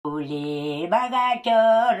Uli baga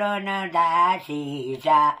chorona dasi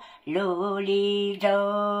sa luli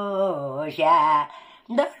tosha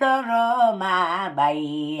dororo ma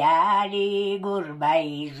bayali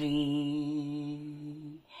gurbaisi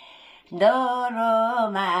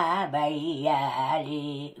doro ma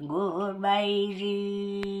bayali gurbaisi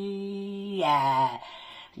ya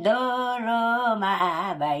doro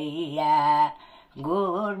ma baya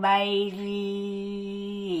gurbaisi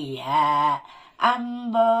ya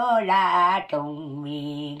Ambola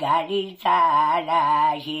tumi gari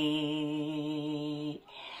salashi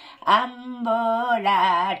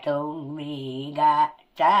Ambola tumi ga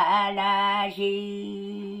salashi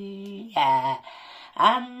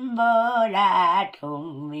Ambola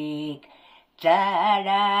tumi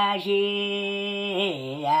salashi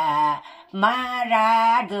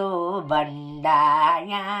Maradu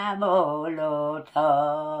bandanya bolotot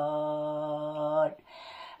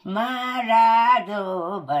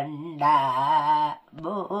Marado banda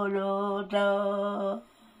bolotot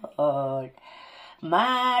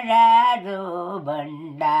Marado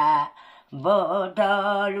banda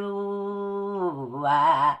botolua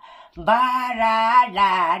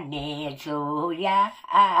Barala nesuya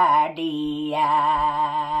adia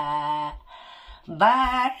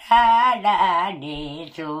Barala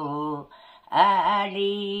nesu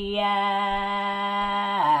adia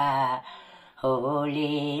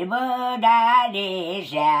Holy Bodale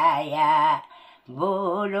Jaya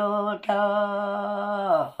Bolotola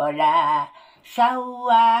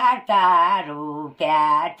Sawataru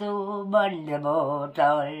Piatu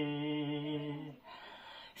Bondabotol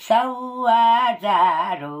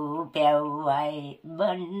Sawataru Piawai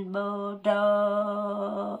Bondabotol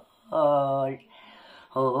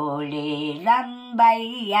Holy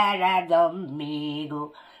Lambayara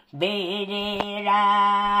Domingo Beneranga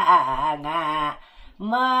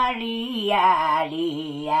Maria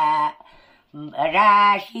Lia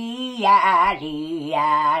Rashia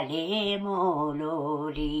Lia Le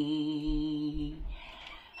Muluri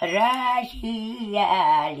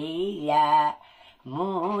Rashia Lia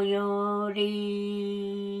Muyuri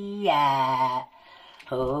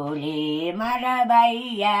Holy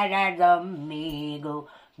Marabaya Domingo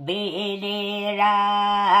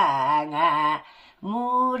Beneranga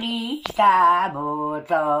Muri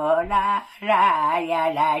sabotola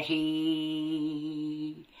raya lashi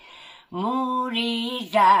Muri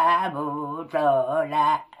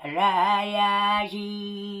sabotola raya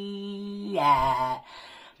shi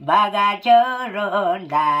Bagachoron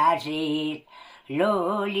dasi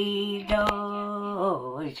loli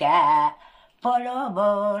dosha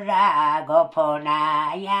Polobora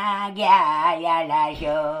gopona ya gaya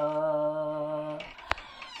lasho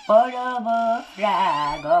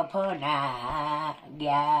Polobora gopona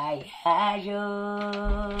gaya yo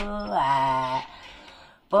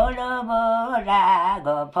Polobora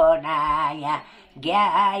gopona ya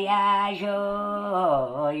gaya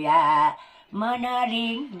yo ya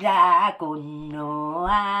Manarinda kunno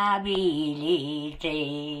abilite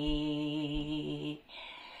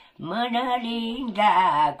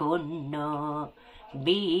Manarinda kunno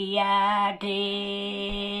biate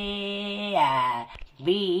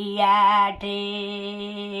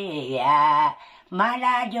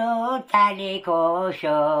Malajo tale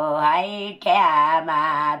kosho hai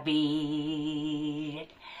tiamabi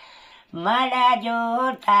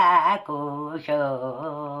Malajo ta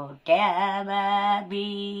kosho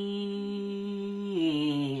tiamabi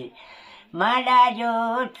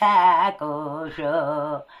Malajo ta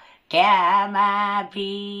kosho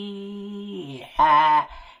tiamabi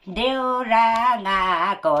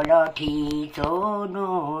Deuranga koloti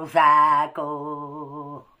sonu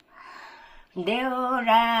sako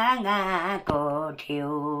Deuranga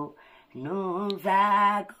kotiu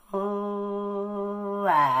nusako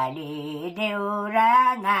Ali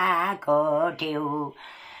deuranga kotiu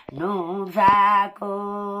nusako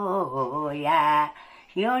ya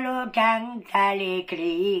Yolo tangtale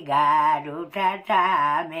krigaru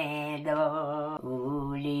tatamedo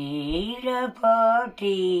Uli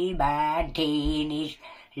repoti bantinis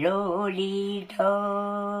lolito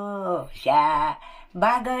sha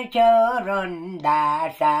Bagachoron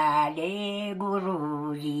dasale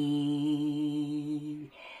guruji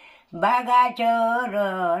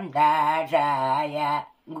Bagachoron dasaya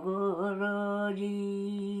guruji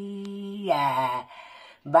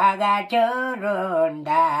Bagachoron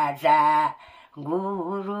dasa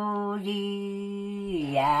guruji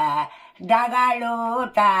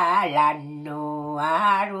Dagalota lanno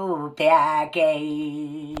arupiakei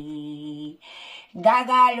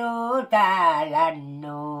Dagalota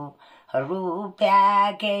lanno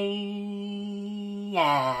rupiakei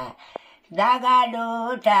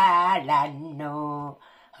दगालो चालन्नो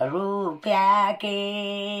रुपियाँ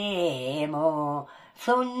के मो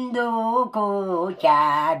सुन्दुको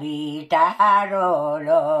चाबी टाढो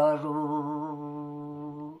लरु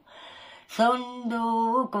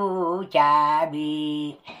सुन्दुको चाबी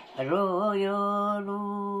रोयो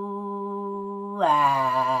रुआ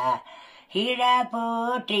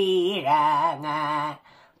हिरापोटी राङा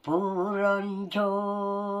पुरन्छो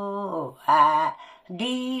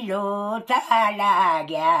दिलो चाला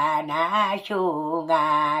ज्ञाना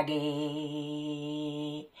सुगागे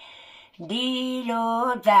दिलो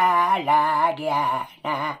चाला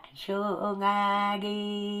ज्ञाना सुगागे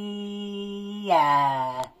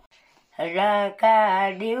रका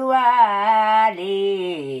दिवाली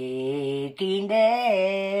किन्दे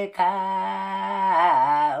खाउदो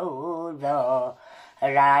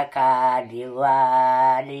रका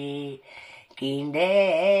दिवाली किन्दे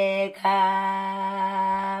खाउदो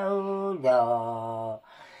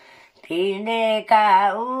किन्दे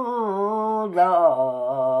खाउदो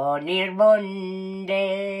निर्बन्धे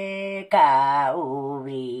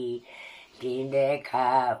खाउबी किन्दे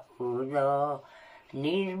खाउदो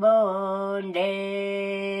निर्बन्धे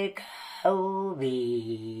खाउबी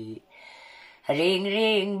रिङ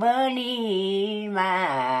रिङ बनी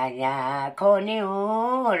माया खोन्यौ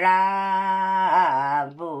राबुरा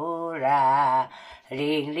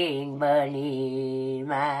रिङ रिङ बनी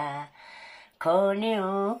मा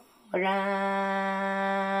खोन्यौ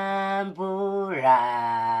रामपुरा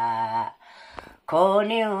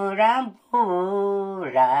खोन्यौ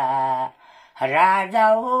रामपुरा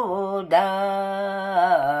राजाऊ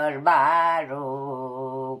दरबारो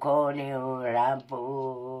खोन्यौ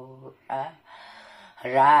रामपुरा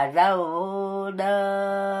राजाऊ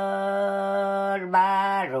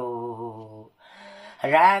दरबारो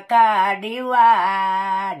राका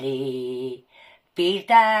दिवाली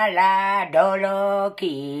पिताला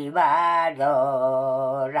ढोलकी बाजो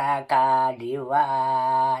राका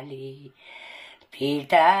दिवाली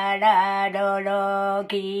पिताला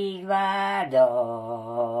ढोलकी बाजो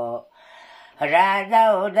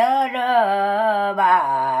राजाऊ दरबारो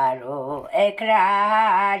एक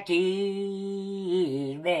राती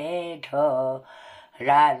बैठो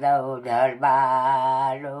राजाऊ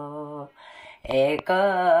दरबारो एक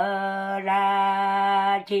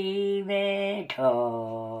राती बैठो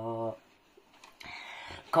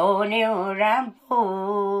खोन्यौ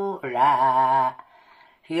रामपुरा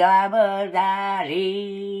याबदारी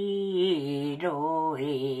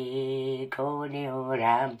रोही खोन्यौ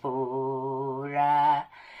रामपुरा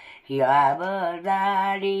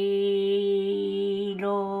याबदारी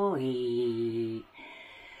रोही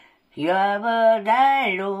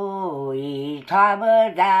याबदारी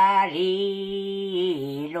थाबदारी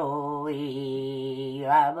रोही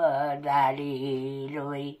याबदारी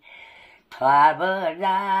रोही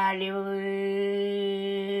थाबदारी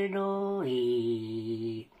रोही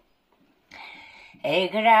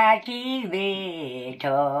एक राती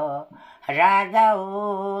बैठो राजाऊ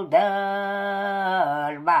दरबारो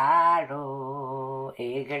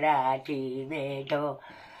एक राती बैठो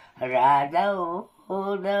राजाऊ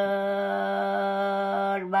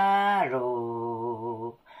दरबारो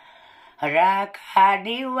राखा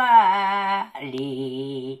दिवाली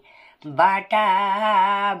बाटा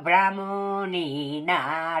ब्राह्मणी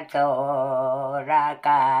नाचो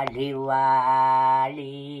राखा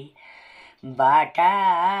दिवाली बाटा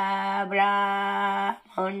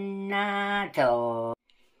ब्राह्मण नाचो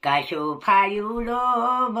कासो फायुलो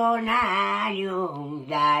बनायो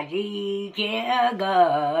दाजी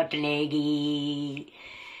जगत नेगी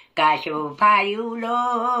कासो फायुलो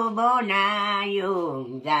बनायो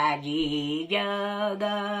दाजी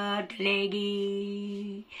जगत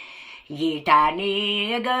नेगी जिताने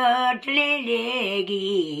गटले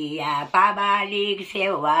लेगी पाबालिक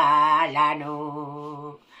सेवा लानो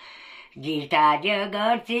जिता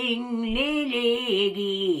जगत सिंहले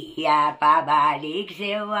लेगी पाबालिक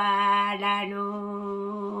सेवा लानो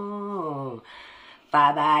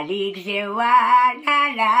पाबालिक सेवा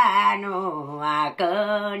लानो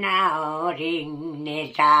किन्नौरीनेता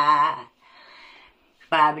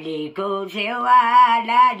पाब्लिकको सेवा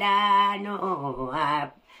लानो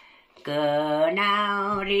किन्नौरीनेता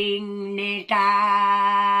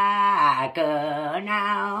किन्नौरीनेता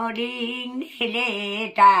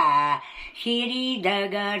श्री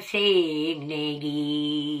जगत सिंह नेगी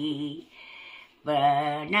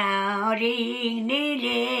किन्नौरीनेता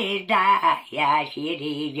या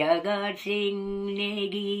श्री जगत सिंह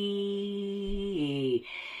नेगी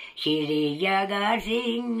श्री जगत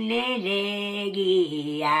सिंह नेगी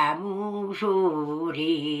या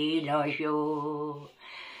मुसुरी लस्यो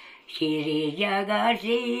Shri Jagat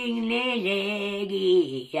Singh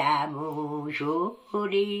Negi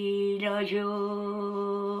Yamushuri Resso.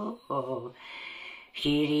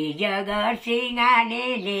 Shri Jagat Singh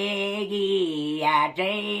Negi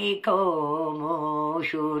Yate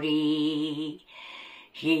Komoshuri.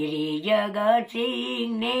 Shri Jagat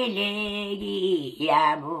Singh Negi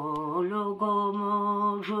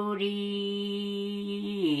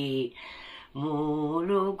Yamulukomoshuri.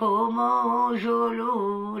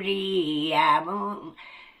 Mulukomoshuri Yamu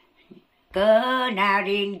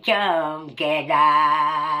Kinnauri Keda.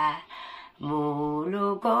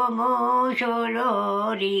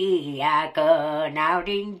 Mulukomoshuri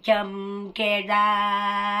Kinnauri Keda.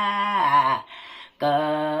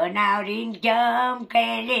 Kinnauri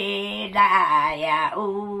Keda ya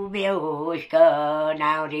ubios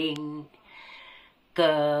Kinnauri.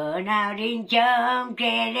 Kinnauri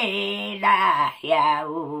Keda ya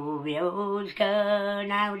ubios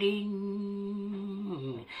Kinnauri.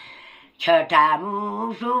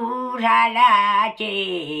 Chatamu surala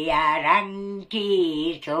che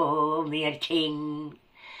aranki so mirting.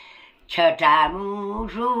 Chatamu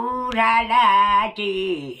surala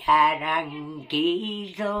che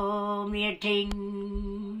aranki so mirting.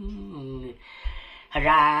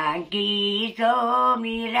 Ranki so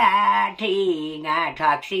mirating a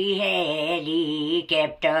taxi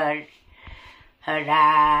helicopter.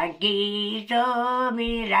 Ranki so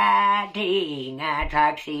mirating a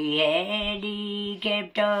taxi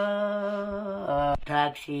helicopter.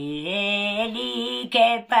 Taxi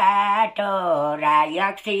helicopter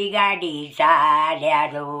yaksi gadi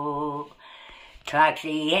salyaro.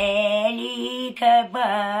 Taxi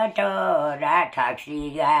helicopter taxi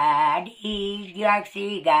gadi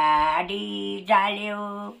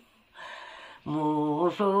salyo.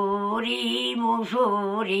 Musuri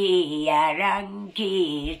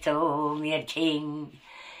aranki so mirting.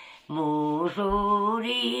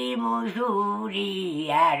 Musuri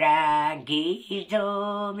aranki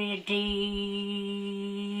so mirting.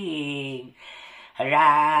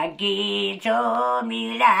 Ranki so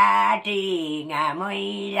mirating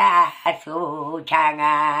amoila so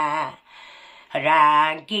changa.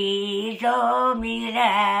 Ranki so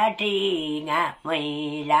mirating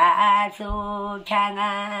amoila so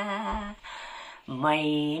changa.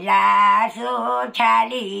 Maila so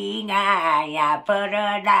chalinga ya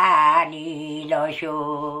paradani losho.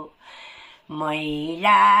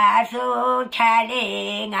 Maila so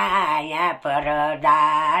chalinga ya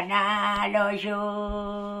paradana losho.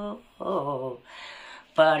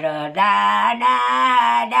 Paradana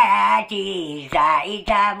dati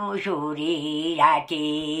saita mushuri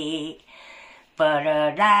dati.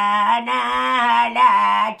 Paradana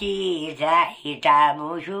dati saita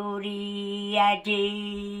mushuri dati.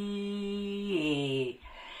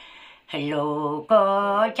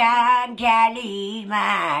 Loko changkyali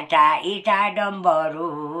mata ita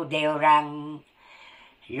domboru deurang.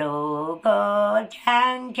 Loko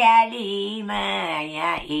changkyali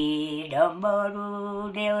maya I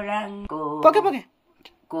domboru deurang. Poke.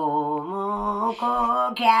 Komo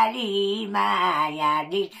ko kyali maya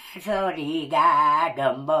dita soriga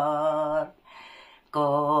dombor.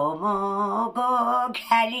 Komo ko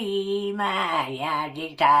kyali maya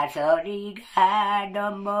dita soriga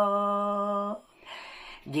dombor.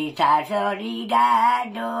 Dita soriga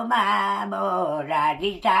domamora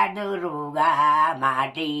dita duruga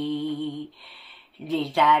mati.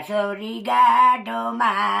 Dita soriga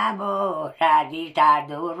domamora dita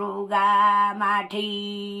duruga mati.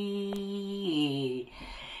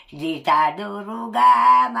 Dita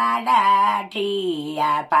duruga malati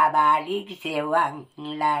apa balik sewang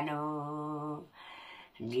lano.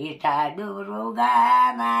 Dita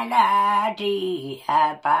duruga malati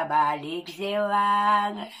apa balik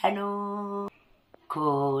sewang lano.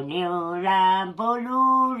 Konyoram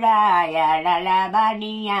polura ya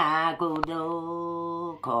lalabania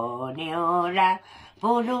kudo. Konyoram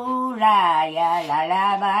polura ya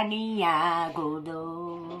lalabania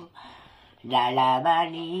kudo.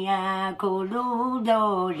 Lalabania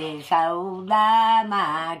kudo le sauda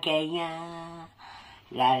makenya.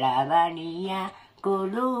 Lalabania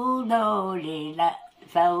kudo le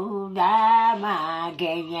sauda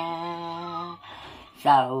makenya.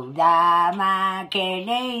 Sauda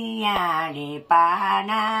makenya le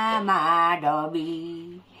Panama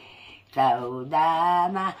dobi. Sauda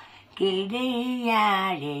makenya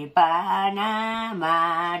le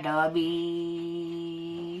Panama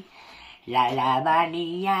dobi.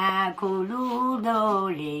 Lalabania kuludo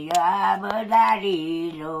le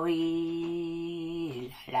abadari loi.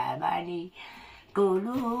 Lalabani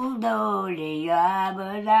kuludo le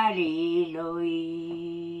abadari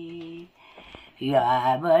loi.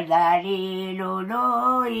 Ya bơ ra đi lô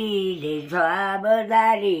lôi để xóa bơ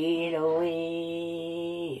ra đi lôi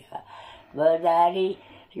bơ ra đi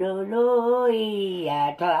lô lôi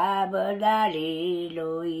ya xóa bơ ra đi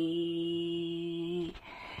lôi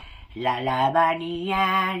la ba ni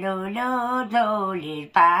ya lô lô thô lê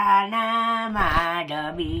pa na ma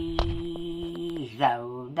đờ bi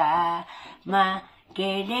dầu đa ma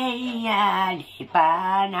kê đê ya lê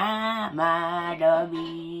pa na ma đờ bi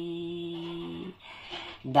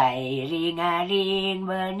đại ring a ring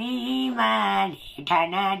bơ ni ma ni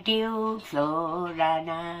thana tiêu so ra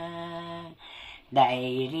na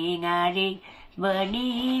đại ring a ring bơ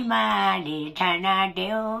ni ma ni thana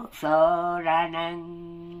tiêu so ra năng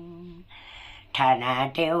thana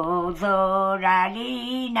tiêu so ra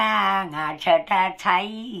đi na ngà chơ ta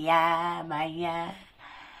thấy ya maya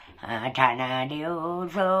thana tiêu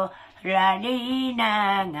so ra đi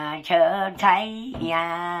na ngà chơ thấy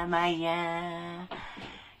ya maya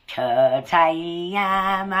chờ thấy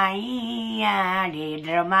ya mai ya đi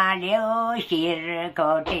drama liêu xir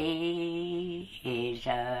cô tì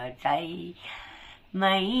chờ thấy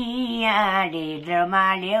mai ya đi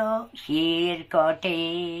drama liêu xir cô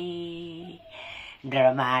tì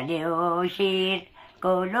drama liêu xir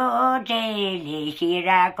cô lô tê li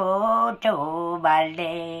xira cô tô bal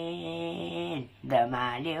đen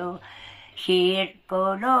drama liêu xir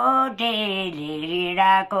cô lô tê li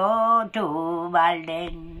xira cô tô bal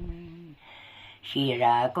đen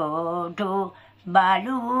Shirakoto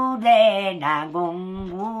balude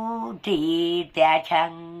nagungu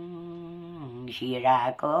tityachang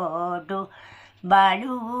Shirakoto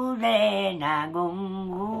balude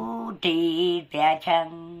nagungu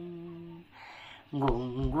tityachang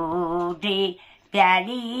Gungu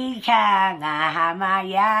tityali changa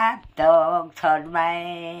hamaya tok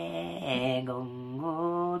thormai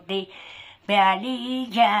Gungu tityali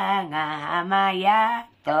changa hamaya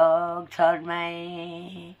tok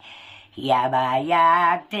thormai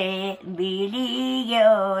Yabayate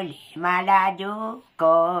biliyo limalayo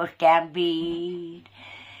kostampid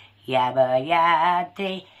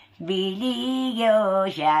Yabayate biliyo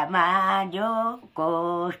shamayo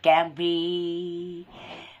kostampid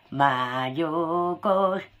Mayo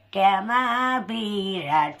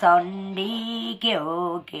kostamapira tondi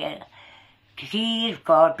kyo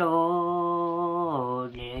kirkoto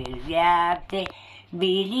Yabayate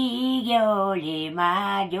biliyo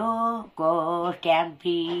limayo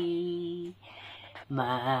kostampi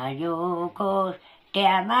Mayo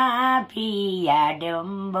kostamapi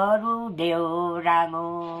ademboru deorango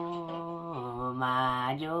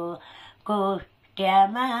Mayo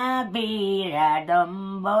kostamapi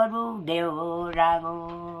ademboru deorango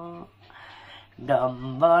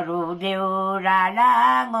Domboru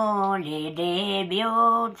deorango le debio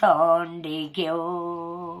tondikyo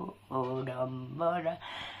Dombora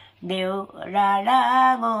Deo ra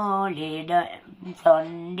ra ngô lì đợi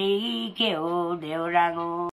son đi kêu đều ra ngô